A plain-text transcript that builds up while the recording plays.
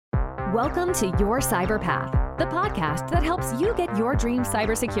Welcome to Your Cyber Path, the podcast that helps you get your dream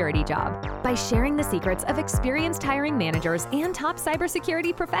cybersecurity job by sharing the secrets of experienced hiring managers and top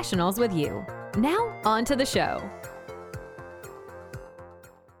cybersecurity professionals with you. Now, on to the show.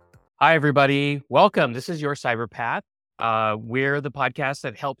 Hi, everybody. Welcome. This is Your Cyber Path. We're the podcast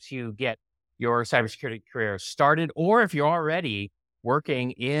that helps you get your cybersecurity career started, or if you're already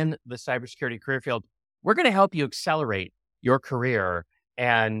working in the cybersecurity career field, we're going to help you accelerate your career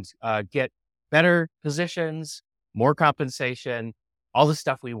and get better positions, more compensation, all the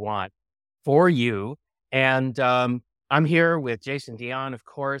stuff we want for you. And I'm here with Jason Dion, of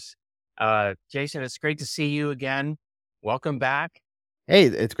course. Jason, it's great to see you again. Welcome back. Hey,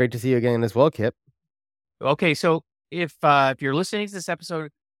 it's great to see you again as well, Kip. Okay, so if you're listening to this episode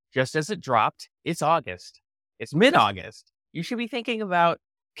just as it dropped, it's August. It's mid-August. You should be thinking about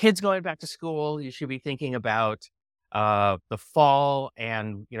kids going back to school. You should be thinking about the fall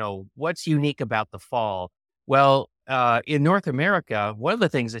and, what's unique about the fall. Well, in North America, one of the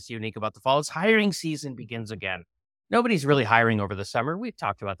things that's unique about the fall is hiring season begins again. Nobody's really hiring over the summer. We've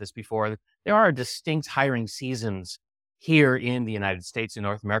talked about this before. There are distinct hiring seasons here in the United States and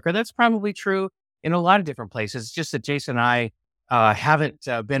North America. That's probably true in a lot of different places. It's just that Jason and I haven't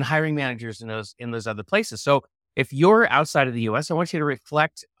been hiring managers in those other places. So if you're outside of the US, I want you to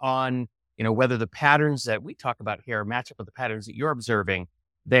reflect on whether the patterns that we talk about here match up with the patterns that you're observing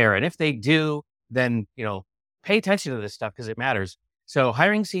there. And if they do, then, pay attention to this stuff because it matters. So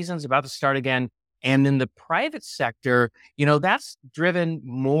hiring season's about to start again. And in the private sector, that's driven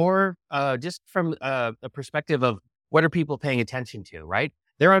more just from a perspective of what are people paying attention to, right?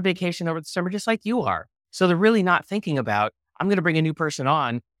 They're on vacation over the summer just like you are. So they're really not thinking about, I'm going to bring a new person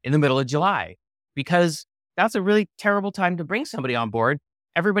on in the middle of July, because that's a really terrible time to bring somebody on board.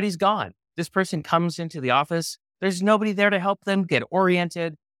 Everybody's gone. This person comes into the office. There's nobody there to help them get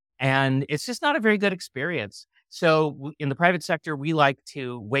oriented. And it's just not a very good experience. So in the private sector, we like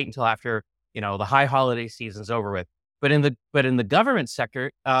to wait until after, the high holiday season's over with. But in the government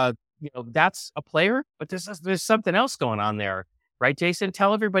sector, that's a player, but there's something else going on there, right, Jason?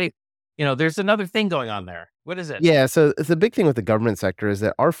 Tell everybody, there's another thing going on there. What is it? Yeah, so the big thing with the government sector is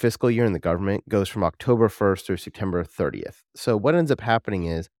that our fiscal year in the government goes from October 1st through September 30th. So what ends up happening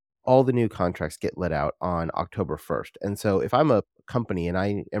is all the new contracts get let out on October 1st. And so if I'm a company and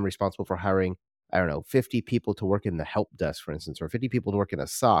I am responsible for hiring, 50 people to work in the help desk, for instance, or 50 people to work in a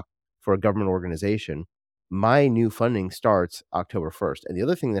SOC for a government organization, my new funding starts October 1st. And the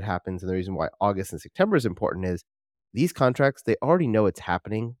other thing that happens, and the reason why August and September is important, is these contracts, they already know it's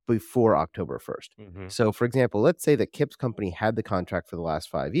happening before October 1st. Mm-hmm. So, for example, let's say that Kip's company had the contract for the last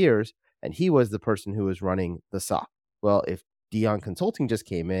 5 years, and he was the person who was running the SOC. Well, if Dion Consulting just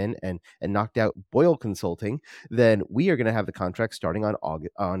came in and knocked out Boyle Consulting, then we are going to have the contract starting on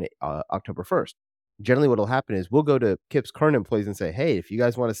October 1st. Generally, what will happen is we'll go to Kip's current employees and say, hey, if you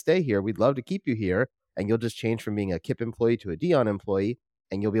guys want to stay here, we'd love to keep you here. And you'll just change from being a Kip employee to a Dion employee,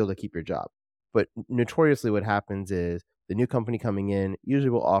 and you'll be able to keep your job. But notoriously, what happens is the new company coming in usually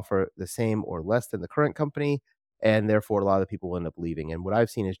will offer the same or less than the current company, and therefore a lot of the people will end up leaving. And what I've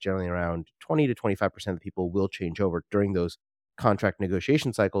seen is generally around 20 to 25% of the people will change over during those contract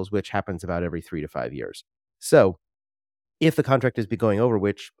negotiation cycles, which happens about every 3 to 5 years. So if the contract is going over,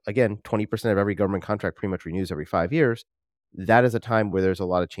 which again, 20% of every government contract pretty much renews every 5 years, that is a time where there's a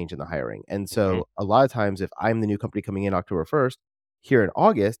lot of change in the hiring. And so a lot of times, if I'm the new company coming in October 1st, here in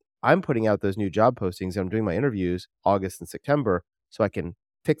August, I'm putting out those new job postings and I'm doing my interviews August and September, so I can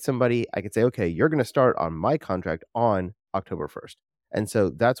pick somebody. I can say, okay, you're going to start on my contract on October 1st. And so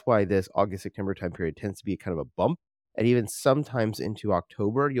that's why this August, September time period tends to be kind of a bump. And even sometimes into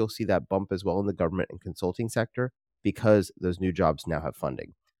October, you'll see that bump as well in the government and consulting sector, because those new jobs now have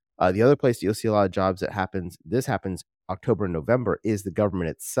funding. The other place you'll see a lot of jobs that happens October and November, is the government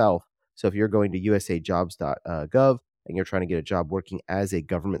itself. So if you're going to usajobs.gov and you're trying to get a job working as a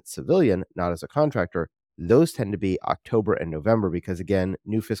government civilian, not as a contractor, those tend to be October and November, because again,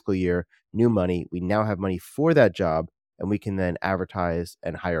 new fiscal year, new money. We now have money for that job, and we can then advertise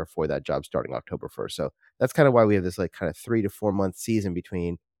and hire for that job starting October 1st. So that's kind of why we have this kind of 3 to 4 month season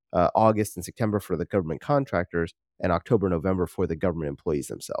between August and September for the government contractors and October, November for the government employees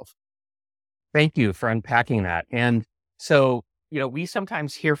themselves. Thank you for unpacking that. And so, we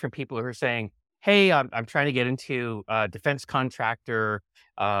sometimes hear from people who are saying, hey, I'm trying to get into defense contractor,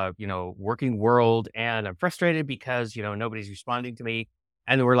 working world, and I'm frustrated because, nobody's responding to me.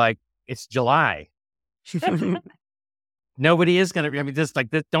 And we're like, it's July. Nobody is going to, just like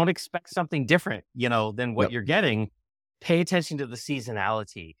this, don't expect something different, than what you're getting. Pay attention to the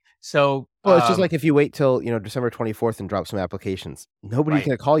seasonality. So, Well, it's just like if you wait till, December 24th and drop some applications, nobody's right.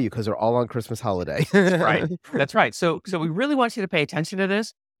 gonna call you because 'cause they're all on Christmas holiday. That's right. That's right. So we really want you to pay attention to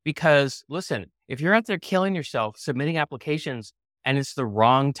this because listen, if you're out there killing yourself submitting applications and it's the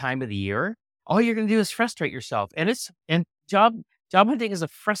wrong time of the year, all you're going to do is frustrate yourself. And job hunting is a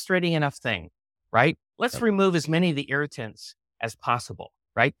frustrating enough thing, right? Let's Yep. remove as many of the irritants as possible,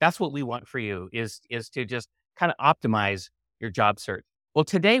 right? That's what we want for you is to just kind of optimize your job search. Well,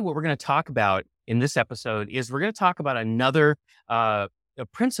 today what we're going to talk about in this episode is we're going to talk about another a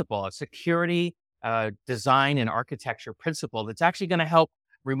principle, a security design and architecture principle that's actually going to help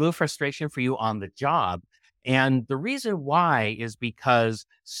remove frustration for you on the job. And the reason why is because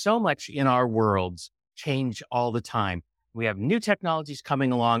so much in our worlds change all the time. We have new technologies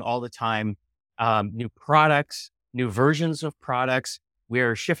coming along all the time, new products, new versions of products.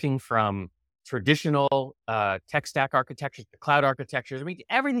 We're shifting from traditional tech stack architectures to cloud architectures. I mean,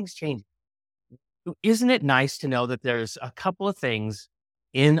 everything's changing. Isn't it nice to know that there's a couple of things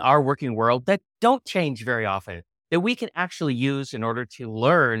in our working world that don't change very often that we can actually use in order to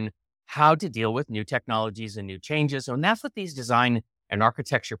learn how to deal with new technologies and new changes? And that's what these design and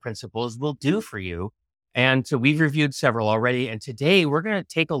architecture principles will do for you. And so we've reviewed several already. And today we're going to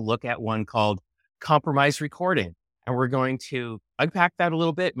take a look at one called compromise recording. And we're going to unpack that a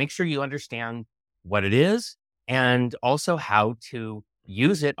little bit, make sure you understand what it is and also how to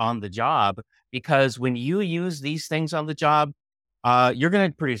use it on the job. Because when you use these things on the job, you're going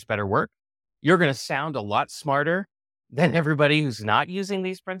to produce better work. You're going to sound a lot smarter than everybody who's not using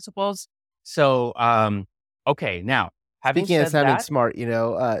these principles. So, okay, now, having Speaking of said sounding that, smart,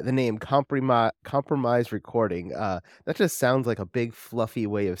 the name compromise recording, that just sounds like a big fluffy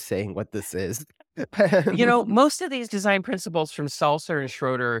way of saying what this is. most of these design principles from Salzer and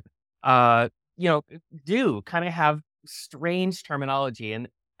Schroeder, uh, do kind of have strange terminology. And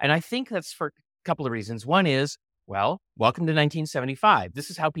I think that's for a couple of reasons. One is, well, welcome to 1975. This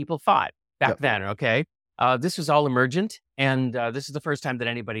is how people thought back Yep. then, okay? This was all emergent, and this is the first time that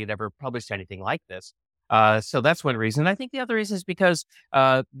anybody had ever published anything like this. So that's one reason. I think the other reason is because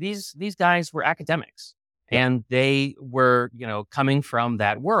these guys were academics, Yep. and they were, coming from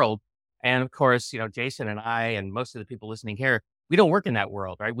that world. And of course, Jason and I and most of the people listening here, we don't work in that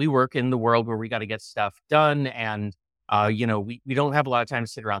world, right? We work in the world where we got to get stuff done, and we don't have a lot of time to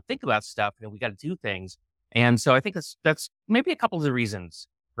sit around and think about stuff, and we got to do things. And so I think that's maybe a couple of the reasons,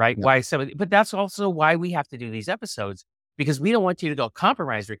 right? Yep. Why but that's also why we have to do these episodes, because we don't want you to go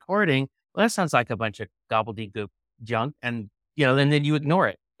compromise recording. Well, that sounds like a bunch of gobbledygook junk. And, then you ignore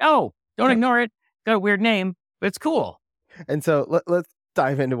it. Oh, don't Yep. ignore it. Got a weird name, but it's cool. And so let's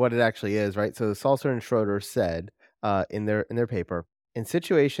dive into what it actually is, right? So Salzer and Schroeder said in their paper, in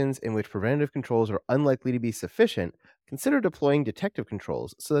situations in which preventative controls are unlikely to be sufficient, consider deploying detective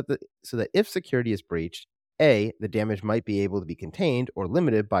controls so that if security is breached, A, the damage might be able to be contained or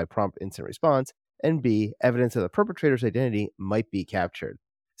limited by prompt incident response, and B, evidence of the perpetrator's identity might be captured.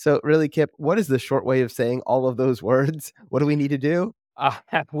 So really, Kip, what is the short way of saying all of those words? What do we need to do?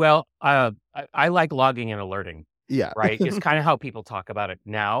 Well, I like logging and alerting, Yeah. right? It's kind of how people talk about it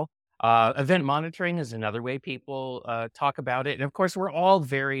now. Event monitoring is another way people talk about it. And of course, we're all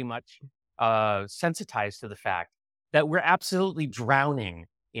very much sensitized to the fact that we're absolutely drowning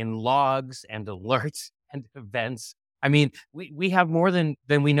in logs and alerts and events. I mean, we have more than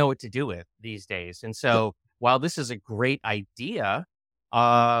we know what to do with these days. And so while this is a great idea,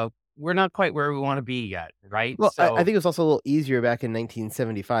 we're not quite where we want to be yet, right? Well, I So, think it was also a little easier back in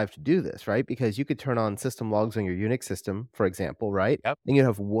 1975 to do this, right? Because you could turn on system logs on your Unix system, for example, right? yep, And you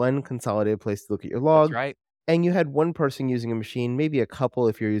have one consolidated place to look at your that's logs. right. And you had one person using a machine, maybe a couple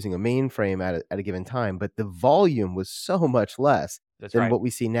if you're using a mainframe at a given time. But the volume was so much less That's than right. what we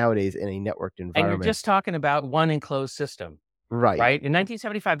see nowadays in a networked And you're environment. just talking about one enclosed system, Right. right? In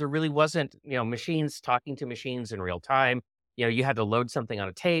 1975, there really wasn't, machines talking to machines in real time. You had to load something on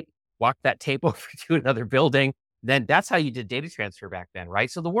a tape, walk that tape over to another building. Then that's how you did data transfer back then, right?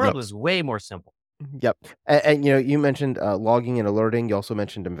 So the world Yep. was way more simple. Yep. And you mentioned logging and alerting. You also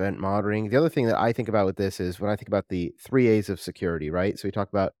mentioned event monitoring. The other thing that I think about with this is when I think about the 3 A's of security, right? So we talk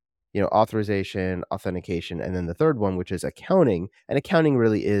about, authorization, authentication, and then the third one, which is accounting. And accounting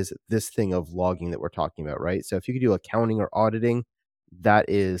really is this thing of logging that we're talking about, right? So if you could do accounting or auditing, that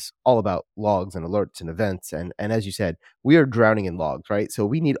is all about logs and alerts and events. And as you said, we are drowning in logs, right? So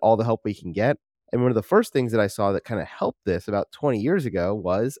we need all the help we can get. And one of the first things that I saw that kind of helped this about 20 years ago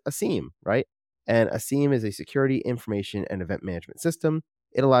was a SIEM, right? And a SIEM is a security information and event management system.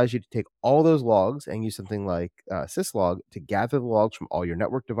 It allows you to take all those logs and use something like syslog to gather the logs from all your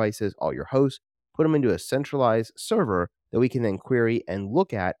network devices, all your hosts, put them into a centralized server that we can then query and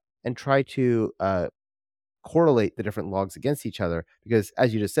look at and try to correlate the different logs against each other. Because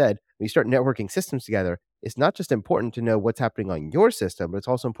as you just said, when you start networking systems together, it's not just important to know what's happening on your system, but it's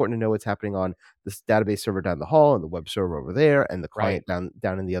also important to know what's happening on this database server down the hall and the web server over there and the Right. client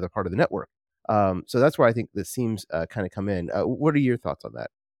down in the other part of the network. So that's where I think this seems kind of come in. What are your thoughts on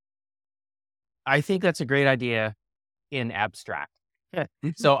that? I think that's a great idea in abstract.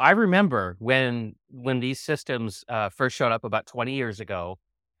 Mhm. So I remember when these systems first showed up about 20 years ago,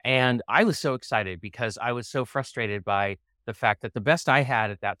 and I was so excited because I was so frustrated by the fact that the best I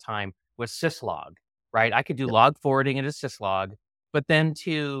had at that time was syslog, right? I could do Yep. log forwarding into syslog, but then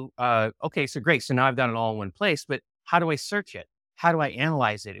okay, so great. So now I've done it all in one place, but how do I search it? How do I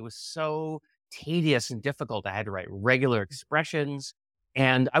analyze it? It was so tedious and difficult. I had to write regular expressions,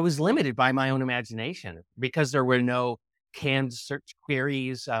 and I was limited by my own imagination because there were no canned search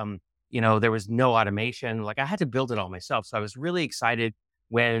queries. There was no automation. Like I had to build it all myself. So I was really excited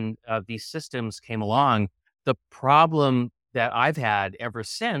when these systems came along. The problem that I've had ever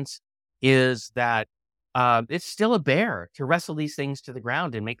since is that it's still a bear to wrestle these things to the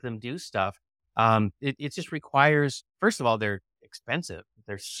ground and make them do stuff. It just requires, first of all, they're expensive.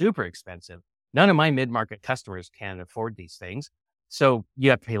 They're super expensive. None of my mid-market customers can afford these things. So you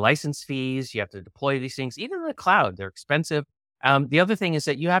have to pay license fees. You have to deploy these things, even in the cloud. They're expensive. The other thing is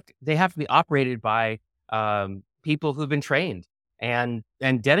that they have to be operated by people who've been trained and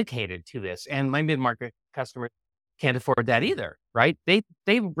dedicated to this. And my mid-market customers can't afford that either, right? They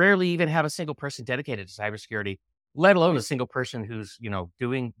rarely even have a single person dedicated to cybersecurity, let alone a single person who's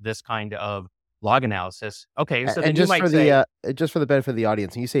doing this kind of log analysis. Okay, so And then you might say, just for the benefit of the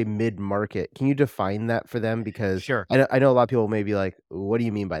audience, when you say mid market, can you define that for them? Because sure. I know a lot of people may be like, "What do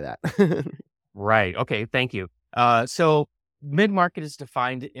you mean by that?" Right. Okay. Thank you. So mid market is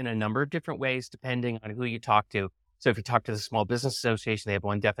defined in a number of different ways depending on who you talk to. So if you talk to the Small Business Association, they have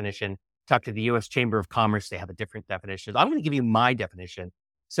one definition. Talk to the U.S. Chamber of Commerce, they have a different definition. I'm going to give you my definition.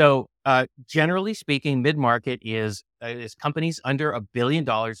 So generally speaking, mid market is companies under $1 billion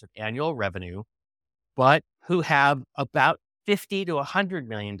of annual revenue, but who have about 50 to $100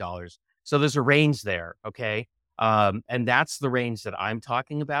 million. So there's a range there. Okay. And that's the range that I'm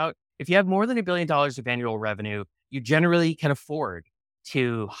talking about. If you have more than $1 billion of annual revenue, you generally can afford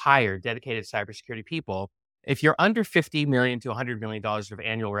to hire dedicated cybersecurity people. If you're under 50 million to $100 million of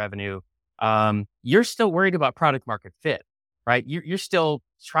annual revenue, you're still worried about product market fit, right? You're still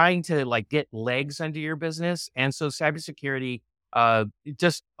trying to like get legs under your business. And so cybersecurity it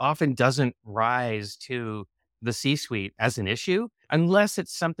just often doesn't rise to the C-suite as an issue unless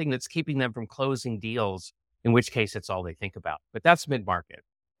it's something that's keeping them from closing deals, in which case it's all they think about. But that's mid-market,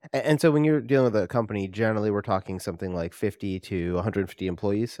 And so when you're dealing with a company, generally we're talking something like 50 to 150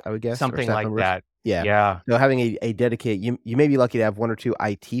 employees, I would guess, or something staff like members. that. Yeah. Yeah, So having a dedicated, you may be lucky to have one or two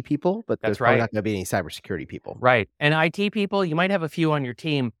IT people, but there's that's probably right. not going to be any cybersecurity people. Right. And IT people, you might have a few on your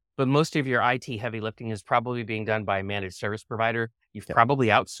team, but most of your IT heavy lifting is probably being done by a managed service provider. You've Yeah. probably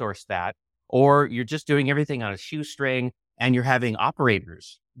outsourced that, or you're just doing everything on a shoestring and you're having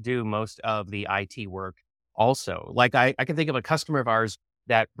operators do most of the IT work also. Like I can think of a customer of ours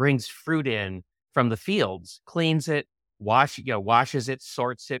that brings fruit in from the fields, cleans it, washes it,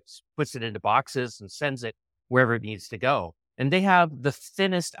 sorts it, puts it into boxes and sends it wherever it needs to go. And they have the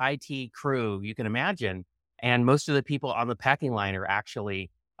thinnest IT crew you can imagine. And most of the people on the packing line are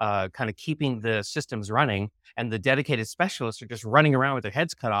actually kind of keeping the systems running. And the dedicated specialists are just running around with their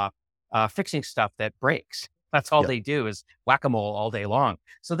heads cut off, fixing stuff that breaks. That's all Yep. they do is whack-a-mole all day long.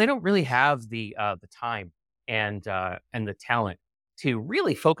 So they don't really have the time and the talent to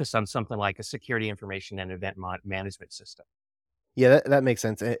really focus on something like a security information and event management system. Yeah, that makes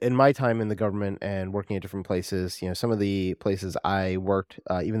sense. In my time in the government and working at different places, some of the places I worked,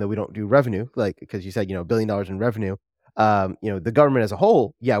 even though we don't do revenue, like because you said, $1 billion in revenue, the government as a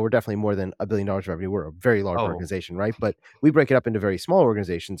whole, yeah, we're definitely more than $1 billion revenue. We're a very large Oh, organization, right? But we break it up into very small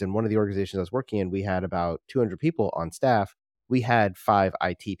organizations. And one of the organizations I was working in, we had about 200 people on staff. We had 5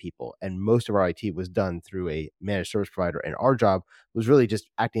 IT people, and most of our IT was done through a managed service provider. And our job was really just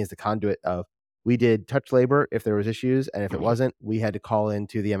acting as the conduit of we did touch labor if there was issues, and if it wasn't, we had to call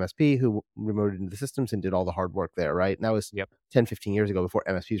into the MSP who remoted into the systems and did all the hard work there, right? And that was yep. 10, 15 years ago before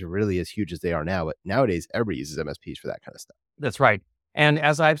MSPs were really as huge as they are now. But nowadays, everybody uses MSPs for that kind of stuff. That's right. And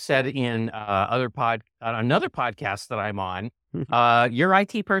as I've said in another podcast that I'm on, your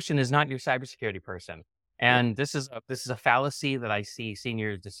IT person is not your cybersecurity person, Yep. and this is a fallacy that I see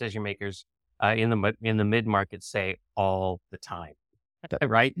senior decision makers in the mid market say all the time. That-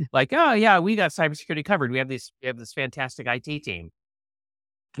 Right? Like, oh yeah, we got cybersecurity covered. We have this fantastic IT team.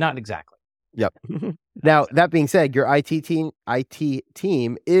 Not exactly. Yep. Now, that being said, your IT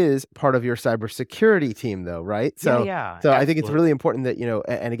team is part of your cybersecurity team, though, right? Yeah, So, yeah, so I think it's absolutely. really important that,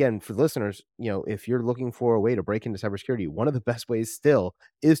 and again, for the listeners, if you're looking for a way to break into cybersecurity, one of the best ways still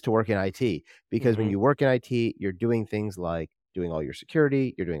is to work in IT, because when Hmm. you work in IT, you're doing things like doing all your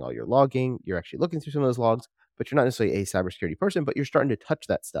security, you're doing all your logging, you're actually looking through some of those logs, but you're not necessarily a cybersecurity person, but you're starting to touch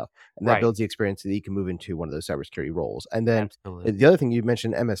that stuff. And that Right. builds the experience so that you can move into one of those cybersecurity roles. And then Absolutely. the other thing you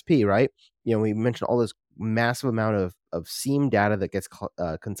mentioned, MSP, right? We mentioned all this massive amount of SIEM data that gets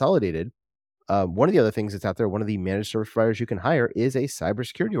consolidated. One of the other things that's out there, one of the managed service providers you can hire is a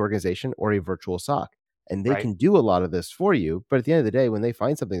cybersecurity organization or a virtual SOC. And they Right. can do a lot of this for you. But at the end of the day, when they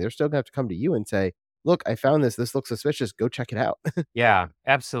find something, they're still going to have to come to you and say, look, I found this. This looks suspicious. Go check it out. Yeah,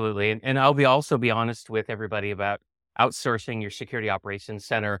 absolutely. And I'll also be honest with everybody about outsourcing your security operations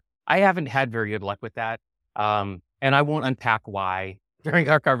center. I haven't had very good luck with that. And I won't unpack why during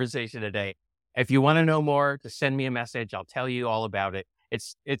our conversation today. If you want to know more, just send me a message. I'll tell you all about it.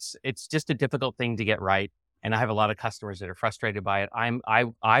 It's just a difficult thing to get right. And I have a lot of customers that are frustrated by it.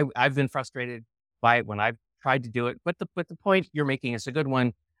 I've been frustrated by it when I've tried to do it. But the point you're making is a good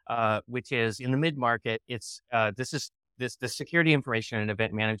one, which is in the mid market. The security information and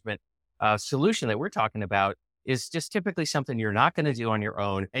event management solution that we're talking about is just typically something you're not going to do on your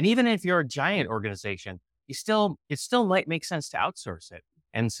own. And even if you're a giant organization, it still might make sense to outsource it.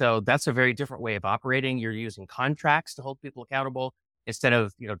 And so that's a very different way of operating. You're using contracts to hold people accountable instead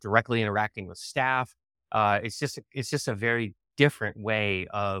of directly interacting with staff. It's just a very different way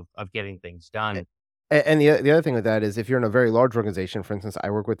of getting things done. And the other thing with that is if you're in a very large organization, for instance, I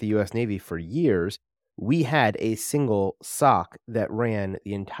work with the US Navy for years, we had a single SOC that ran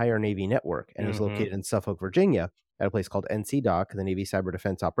the entire Navy network, and it was Hmm. located in Suffolk, Virginia, at a place called NCDOC, the Navy Cyber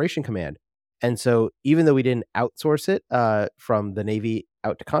Defense Operation Command. And so even though we didn't outsource it from the Navy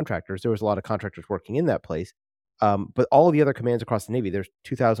out to contractors, there was a lot of contractors working in that place. But all the other commands across the Navy, there's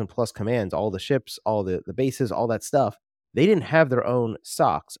 2,000 plus commands, all the ships, all the bases, all that stuff. They didn't have their own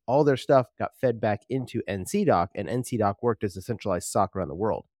SOCs. All their stuff got fed back into NCDOC, and NCDOC worked as a centralized SOC around the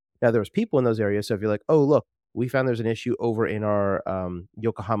world. Now, there was people in those areas, so if you're like, oh, look, we found there's an issue over in our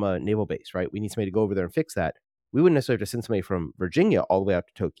Yokohama naval base, right? We need somebody to go over there and fix that. We wouldn't necessarily have to send somebody from Virginia all the way out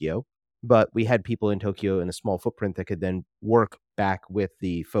to Tokyo, but we had people in Tokyo in a small footprint that could then work back with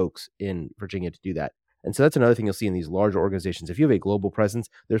the folks in Virginia to do that. And so that's another thing you'll see in these larger organizations. If you have a global presence,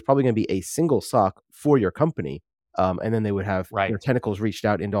 there's probably going to be a single SOC for your company, and then they would have Right. their tentacles reached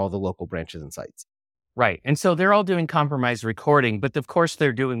out into all the local branches and sites. Right. And so they're all doing compromised recording, but of course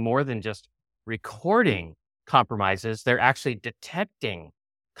they're doing more than just recording compromises. They're actually detecting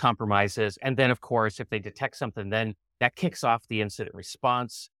compromises. And then of course, if they detect something, then that kicks off the incident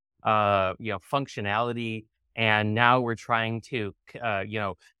response, functionality. And now we're trying to,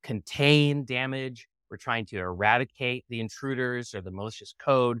 contain damage. We're trying to eradicate the intruders or the malicious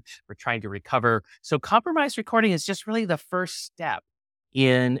code. We're trying to recover. So compromised recording is just really the first step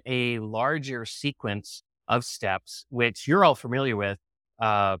in a larger sequence of steps, which you're all familiar with.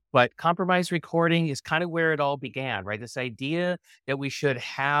 But compromise recording is kind of where it all began, right? This idea that we should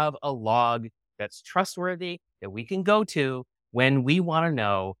have a log that's trustworthy that we can go to when we want to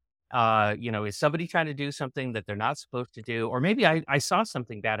know, is somebody trying to do something that they're not supposed to do? Or maybe I saw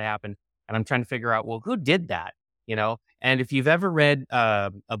something bad happen and I'm trying to figure out, well, who did that? And if you've ever read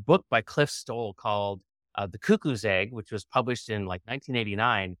a book by Cliff Stoll called The Cuckoo's Egg, which was published in like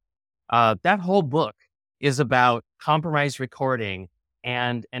 1989, that whole book is about compromised recording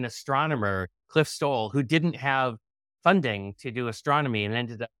and an astronomer, Cliff Stoll, who didn't have funding to do astronomy and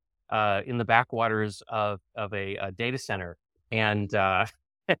ended up in the backwaters of a data center. And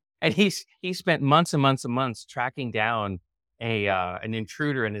and he spent months and months and months tracking down an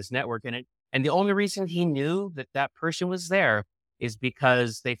intruder in his network. And the only reason he knew that that person was there is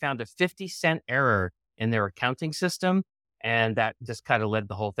because they found a 50-cent error in their accounting system. And that just kind of led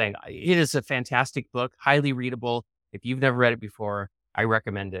the whole thing. It is a fantastic book, highly readable. If you've never read it before, I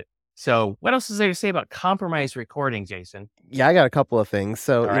recommend it. So what else is there to say about compromised recording, Jason? Yeah, I got a couple of things.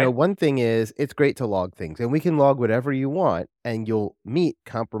 So, All right. one thing is it's great to log things, and we can log whatever you want and you'll meet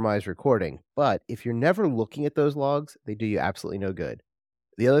compromise recording. But if you're never looking at those logs, they do you absolutely no good.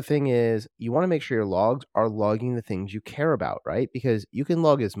 The other thing is you want to make sure your logs are logging the things you care about, right? Because you can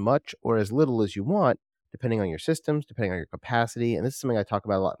log as much or as little as you want, depending on your systems, depending on your capacity. And this is something I talk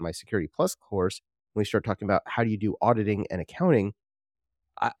about a lot in my Security Plus course when we start talking about how do you do auditing and accounting.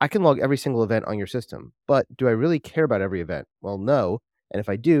 I can log every single event on your system, but do I really care about every event? Well, no. And if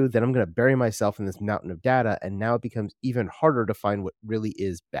I do, then I'm going to bury myself in this mountain of data. And now it becomes even harder to find what really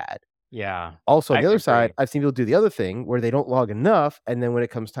is bad. Yeah. Also, on I the other side, agree. I've seen people do the other thing where they don't log enough, and then when it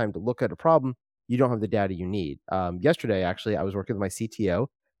comes time to look at a problem, you don't have the data you need. Yesterday, actually, I was working with my CTO,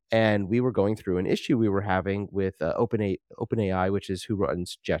 and we were going through an issue we were having with OpenAI, which is who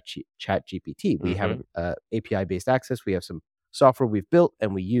runs ChatGPT. We have Hmm. an API-based access. We have some software we've built,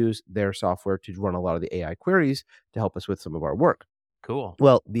 and we use their software to run a lot of the AI queries to help us with some of our work. Cool.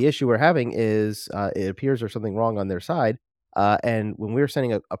 Well, the issue we're having is it appears there's something wrong on their side. And when we were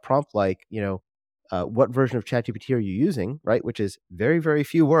sending a prompt like, what version of ChatGPT are you using, right? Which is very, very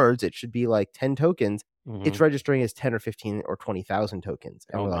few words. It should be like 10 tokens. Hmm. It's registering as 10 or 15 or 20,000 tokens.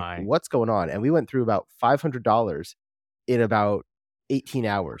 And Oh we're like, my. what's going on? And we went through about $500 in about 18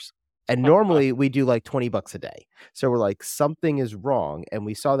 hours. And normally we do like $20 a day. So we're like, something is wrong. And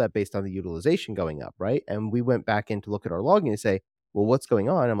we saw that based on the utilization going up, right? And we went back in to look at our logging and say, well, what's going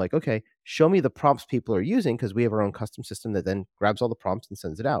on? I'm like, okay, show me the prompts people are using because we have our own custom system that then grabs all the prompts and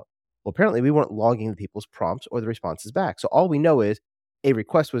sends it out. Well, apparently we weren't logging the people's prompts or the responses back. So all we know is a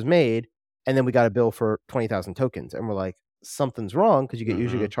request was made and then we got a bill for 20,000 tokens. And we're like, something's wrong because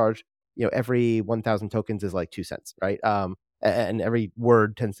usually Hmm. get charged, every 1,000 tokens is like 2 cents, right? And every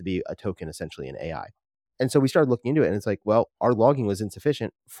word tends to be a token essentially in AI. And so we started looking into it and it's like, well, our logging was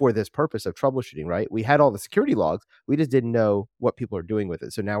insufficient for this purpose of troubleshooting, right? We had all the security logs. We just didn't know what people are doing with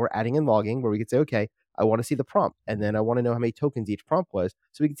it. So now we're adding in logging where we could say, okay, I want to see the prompt. And then I want to know how many tokens each prompt was.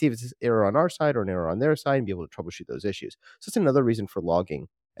 So we can see if it's an error on our side or an error on their side and be able to troubleshoot those issues. So it's another reason for logging.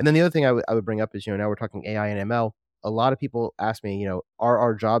 And then the other thing I would bring up is, now we're talking AI and ML. A lot of people ask me, are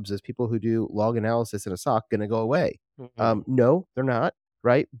our jobs as people who do log analysis in a SOC going to go away? Hmm. No, they're not,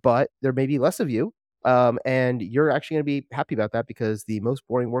 right? But there may be less of you. And you're actually going to be happy about that because the most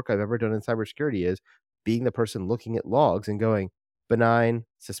boring work I've ever done in cybersecurity is being the person looking at logs and going benign,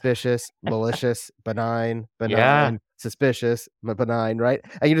 suspicious, malicious, benign, Yeah. suspicious, benign, right?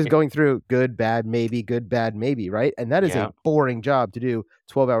 And you're just going through good, bad, maybe, right? And that is a Yeah. boring job to do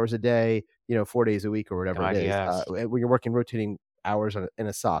 12 hours a day, 4 days a week or whatever it God, is, yes. when you're working rotating hours in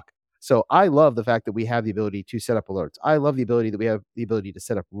a SOC. So I love the fact that we have the ability to set up alerts. I love the ability that we have the ability to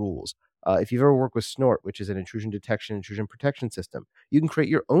set up rules. If you've ever worked with Snort, which is an intrusion detection, intrusion protection system, you can create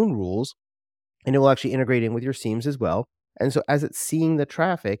your own rules and it will actually integrate in with your seams as well. And so as it's seeing the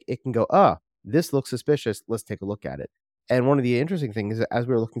traffic, it can go, this looks suspicious. Let's take a look at it. And one of the interesting things is that as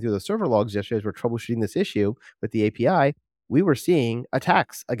we were looking through the server logs yesterday, as we're troubleshooting this issue with the API, we were seeing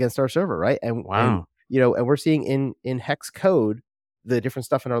attacks against our server, right? And Wow. and we're seeing in hex code the different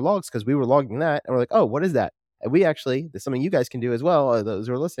stuff in our logs because we were logging that and we're like, oh, what is that? And we actually, there's something you guys can do as well, those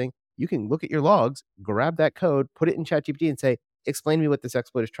who are listening. You can look at your logs, grab that code, put it in ChatGPT and say, explain to me what this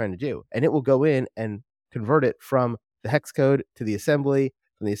exploit is trying to do. And it will go in and convert it from the hex code to the assembly,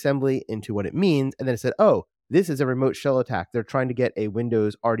 from the assembly into what it means. And then it said, oh, this is a remote shell attack. They're trying to get a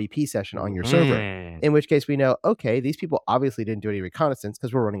Windows RDP session on your server. Mhm. In which case we know, okay, these people obviously didn't do any reconnaissance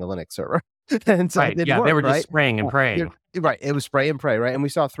because we're running a Linux server. And so it Right. didn't Yeah. They work, were just right? spraying and You're praying. right. It was spray and pray, right? And we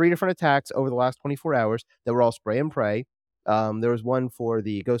saw 3 different attacks over the last 24 hours that were all spray and pray. There was one for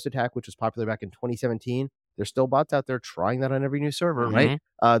the ghost attack, which was popular back in 2017. There's still bots out there trying that on every new server, right?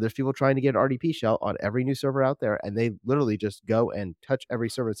 Hmm. There's people trying to get an RDP shell on every new server out there, and they literally just go and touch every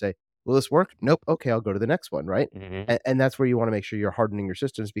server and say, will this work? Nope. Okay, I'll go to the next one, right? Hmm. And that's where you want to make sure you're hardening your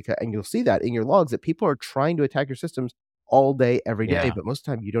systems and you'll see that in your logs that people are trying to attack your systems all day, every day. Yeah. But most of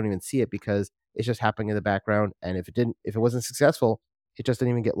the time you don't even see it because it's just happening in the background. And if it wasn't successful, it just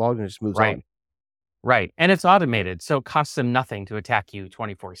didn't even get logged and it just moves Right. on. Right. And it's automated. So it costs them nothing to attack you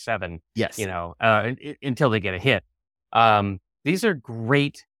 24/7, Yes. until they get a hit. These are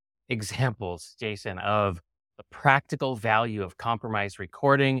great examples, Jason, of the practical value of compromised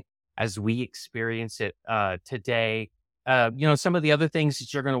recording as we experience it today. Some of the other things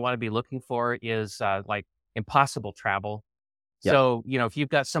that you're going to want to be looking for is like impossible travel. Yep. So, if you've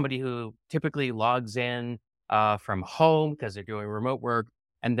got somebody who typically logs in from home because they're doing remote work,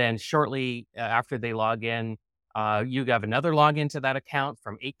 and then shortly after they log in, you have another login to that account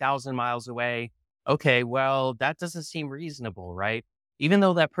from 8,000 miles away. Okay, well, that doesn't seem reasonable, right? Even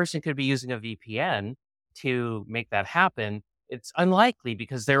though that person could be using a VPN to make that happen, it's unlikely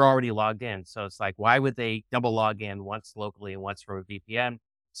because they're already logged in. So it's like, why would they double log in once locally and once from a VPN?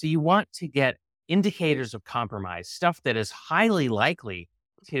 So you want to get indicators of compromise, stuff that is highly likely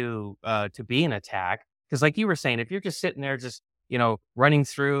to be an attack. Because like you were saying, if you're just sitting there just running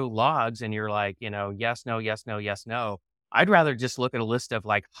through logs and you're like, yes, no, yes, no, yes, no, I'd rather just look at a list of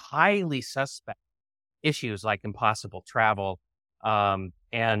like highly suspect issues like impossible travel. And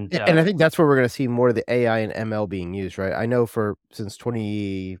And I think that's where we're going to see more of the AI and ML being used, right? I know since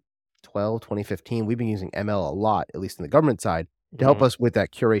 2012, 2015, we've been using ML a lot, at least in the government side. to help Mhm. us with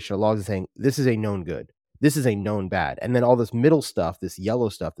that curation of logs and saying, this is a known good, this is a known bad. And then all this middle stuff, this yellow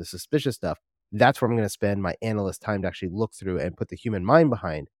stuff, this suspicious stuff, that's where I'm going to spend my analyst time to actually look through and put the human mind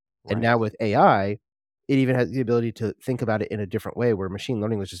behind. And Right. now with AI, it even has the ability to think about it in a different way, where machine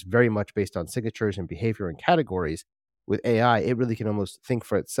learning was just very much based on signatures and behavior and categories. With AI, it really can almost think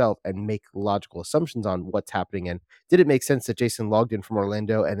for itself and make logical assumptions on what's happening. And did it make sense that Jason logged in from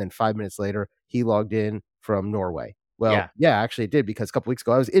Orlando and then 5 minutes later he logged in from Norway? Well, Yeah. yeah, actually it did, because a couple weeks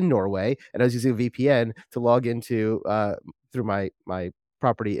ago I was in Norway and I was using a VPN to log into through my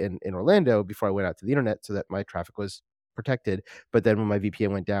property in Orlando before I went out to the internet so that my traffic was protected. But then when my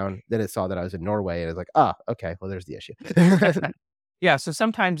VPN went down, then it saw that I was in Norway and it was like, ah, okay, well, there's the issue. Yeah, so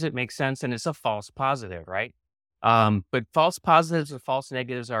sometimes it makes sense and it's a false positive, right? But false positives or false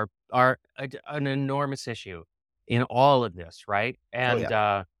negatives are an enormous issue in all of this, right? Oh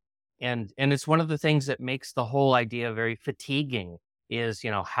yeah. And it's one of the things that makes the whole idea very fatiguing is,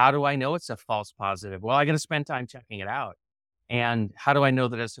 how do I know it's a false positive? Well, I got to spend time checking it out. And how do I know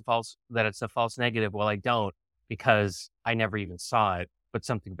that it's a false negative? Well, I don't, because I never even saw it, but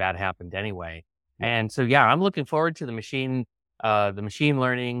something bad happened anyway. Yep. And so, yeah, I'm looking forward to the machine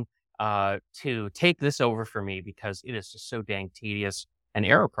learning to take this over for me, because it is just so dang tedious and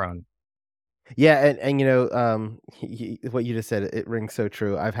error prone. Yeah, and what you just said, it rings so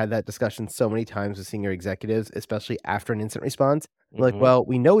true. I've had that discussion so many times with senior executives, especially after an incident response. They're like, Hmm. "Well,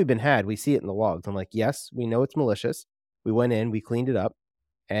 we know we've been had. We see it in the logs." I'm like, "Yes, we know it's malicious. We went in, we cleaned it up,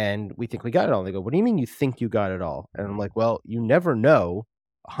 and we think we got it all." And they go, "What do you mean you think you got it all?" And I'm like, "Well, you never know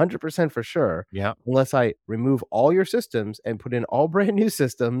 100% for sure Yeah. unless I remove all your systems and put in all brand new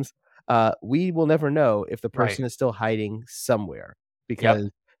systems. We will never know if the Right. person is still hiding somewhere, Yep.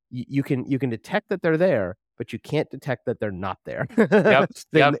 because you can detect that they're there, but you can't detect that they're not there. Yep.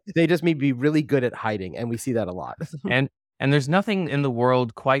 They Yep. they just may be really good at hiding, and we see that a lot. And and there's nothing in the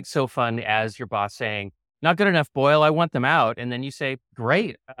world quite so fun as your boss saying, "Not good enough, Boyle. I want them out." And then you say,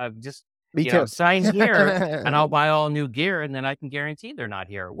 "Great, just Me too. sign here, and I'll buy all new gear, and then I can guarantee they're not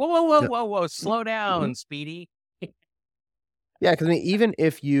here." Whoa, whoa, whoa, Yep. whoa, whoa! Slow Mhm. down, Speedy. Yeah, 'cause I mean, even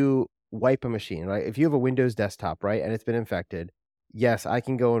if you wipe a machine, right? If you have a Windows desktop, right, and it's been infected, yes, I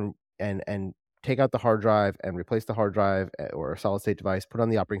can go and take out the hard drive and replace the hard drive, or a solid state device, put on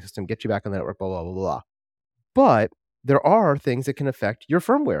the operating system, get you back on the network, blah, blah, blah, blah. But there are things that can affect your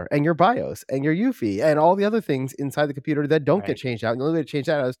firmware and your BIOS and your UEFI and all the other things inside the computer that don't get Right. changed out. And the only way to change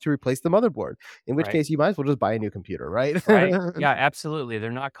that out is to replace the motherboard, in which Right. case you might as well just buy a new computer, right? Right. Yeah. Absolutely.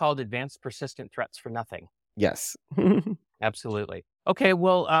 They're not called advanced persistent threats for nothing. Yes. Absolutely. Okay.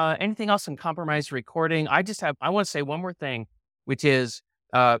 Well, anything else on compromised recording? I want to say one more thing, which is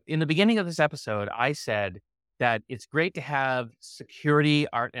in the beginning of this episode, I said that it's great to have security,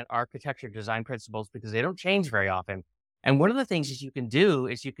 art, and architecture design principles because they don't change very often. And one of the things that you can do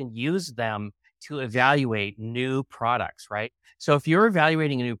is you can use them to evaluate new products, right? So if you're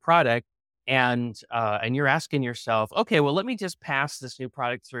evaluating a new product and you're asking yourself, okay, well, let me just pass this new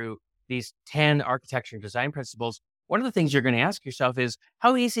product through these 10 architecture and design principles. One of the things you're going to ask yourself is,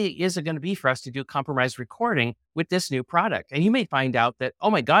 how easy is it going to be for us to do compromised recording with this new product? And you may find out that, oh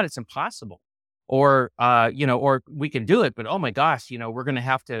my God, it's impossible. Or we can do it, but oh my gosh, we're going to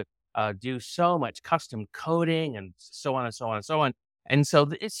have to do so much custom coding and so on and so on and so on. And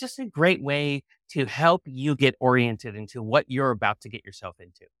so it's just a great way to help you get oriented into what you're about to get yourself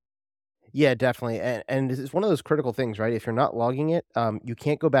into. Yeah, definitely, and it's one of those critical things, right? If you're not logging it, you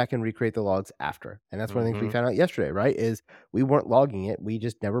can't go back and recreate the logs after, and that's one of the things we Hmm. found out yesterday, right? Is we weren't logging it, we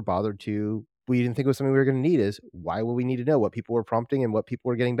just never bothered to. We didn't think it was something we were gonna need. Is why would we need to know what people were prompting and what people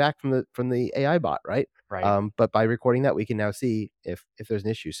were getting back from the AI bot, right? Right. But by recording that, we can now see if there's an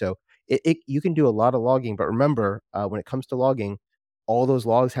issue. So you can do a lot of logging, but remember, when it comes to logging, all those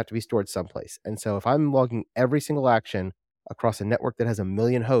logs have to be stored someplace. And so if I'm logging every single action across a network that has a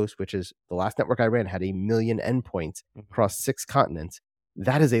million hosts, which is the last network I ran had a million endpoints Mhm. across 6 continents.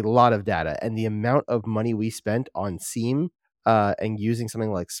 That is a lot of data. And the amount of money we spent on Seam and using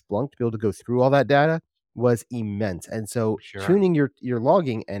something like Splunk to be able to go through all that data was immense. And I'm so sure. tuning your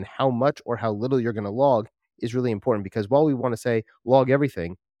logging and how much or how little you're going to log is really important, because while we want to say log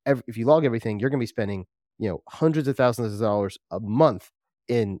everything, if you log everything, you're going to be spending hundreds of thousands of dollars a month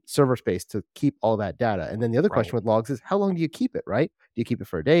in server space to keep all that data. And then the other Right. question with logs is, how long do you keep it, right? Do you keep it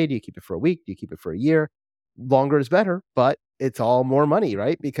for a day? Do you keep it for a week? Do you keep it for a year? Longer is better, but it's all more money,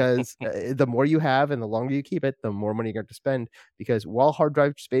 right? Because the more you have and the longer you keep it, the more money you're going to spend. Because while hard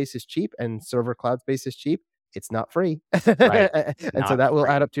drive space is cheap and server cloud space is cheap, it's not free. Right. And so Not that will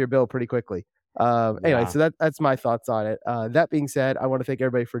add free. up to your bill pretty quickly. Anyway, Yeah. so that's my thoughts on it. That being said, I want to thank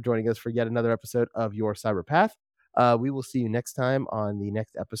everybody for joining us for yet another episode of Your Cyber Path. We will see you next time on the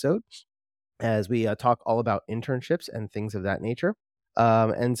next episode as we talk all about internships and things of that nature.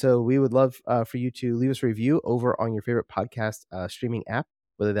 And so we would love for you to leave us a review over on your favorite podcast streaming app,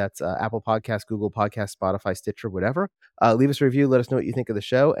 whether that's Apple Podcasts, Google Podcasts, Spotify, Stitcher, whatever. Leave us a review. Let us know what you think of the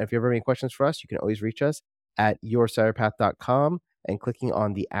show. And if you ever have any questions for us, you can always reach us at yourcyberpath.com and clicking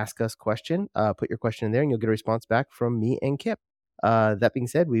on the Ask Us question. Put your question in there and you'll get a response back from me and Kip. That being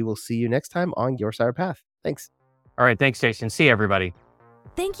said, we will see you next time on Your Cyber Path. Thanks. All right. Thanks, Jason. See you, everybody.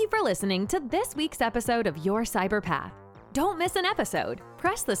 Thank you for listening to this week's episode of Your Cyber Path. Don't miss an episode.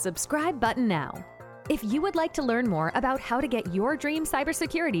 Press the subscribe button now. If you would like to learn more about how to get your dream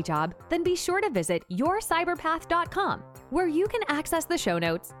cybersecurity job, then be sure to visit yourcyberpath.com, where you can access the show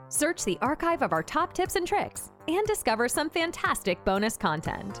notes, search the archive of our top tips and tricks, and discover some fantastic bonus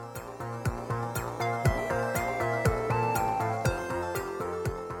content.